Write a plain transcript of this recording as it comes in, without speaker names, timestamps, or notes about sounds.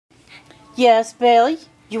Yes, Bailey?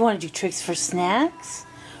 You want to do tricks for snacks?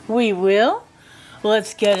 We will.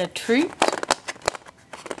 Let's get a treat.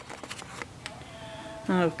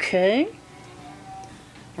 Okay.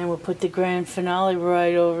 And we'll put the grand finale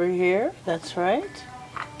right over here. That's right.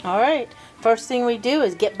 Alright. First thing we do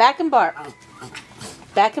is get back and bark.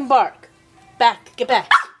 Back and bark. Back. Get back.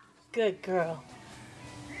 Good girl.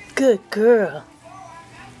 Good girl.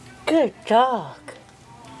 Good dog.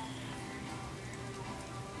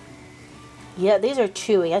 Yeah, these are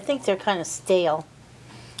chewy. I think they're kind of stale.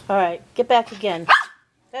 Alright, get back again.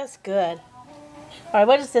 That's good. Alright,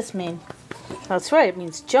 what does this mean? That's right, it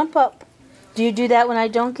means jump up. Do you do that when I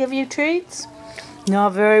don't give you treats?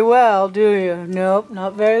 Not very well, do you? Nope,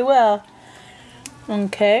 not very well.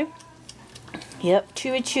 Okay. Yep,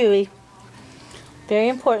 chewy chewy. Very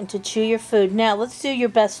important to chew your food. Now, let's do your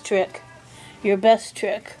best trick. Your best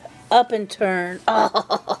trick. Up and turn.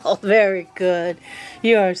 Oh, very good.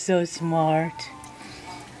 You are so smart.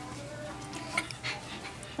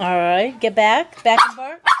 Alright, get back. Back and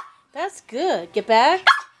bark. That's good. Get back.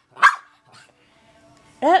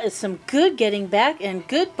 That is some good getting back and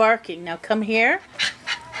good barking. Now come here.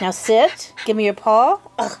 Now sit. Give me your paw.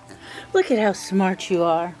 Ugh, look at how smart you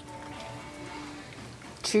are.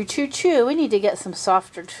 Chew, chew, chew. We need to get some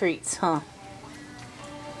softer treats, huh?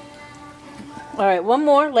 Alright, one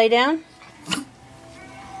more. Lay down.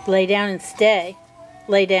 Lay down and stay.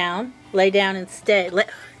 Lay down. Lay down and stay.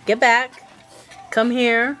 Get back. Come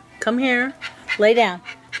here. Come here. Lay down.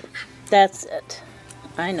 That's it.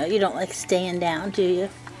 I know you don't like staying down, do you?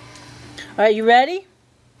 Alright, you ready?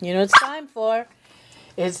 You know what it's time for.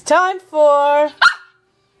 It's time for...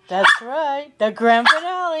 That's right. The grand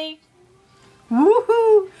finale.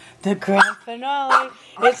 Woohoo! The grand finale.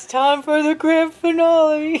 It's time for the grand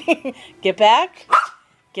finale. Get back.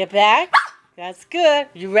 Get back. That's good.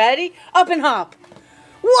 You ready? Up and hop.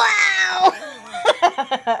 Wow!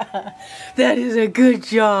 That is a good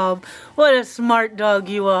job. What a smart dog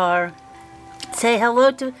you are. Say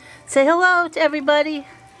hello to everybody.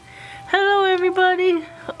 Hello, everybody.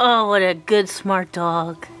 Oh, what a good smart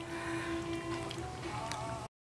dog.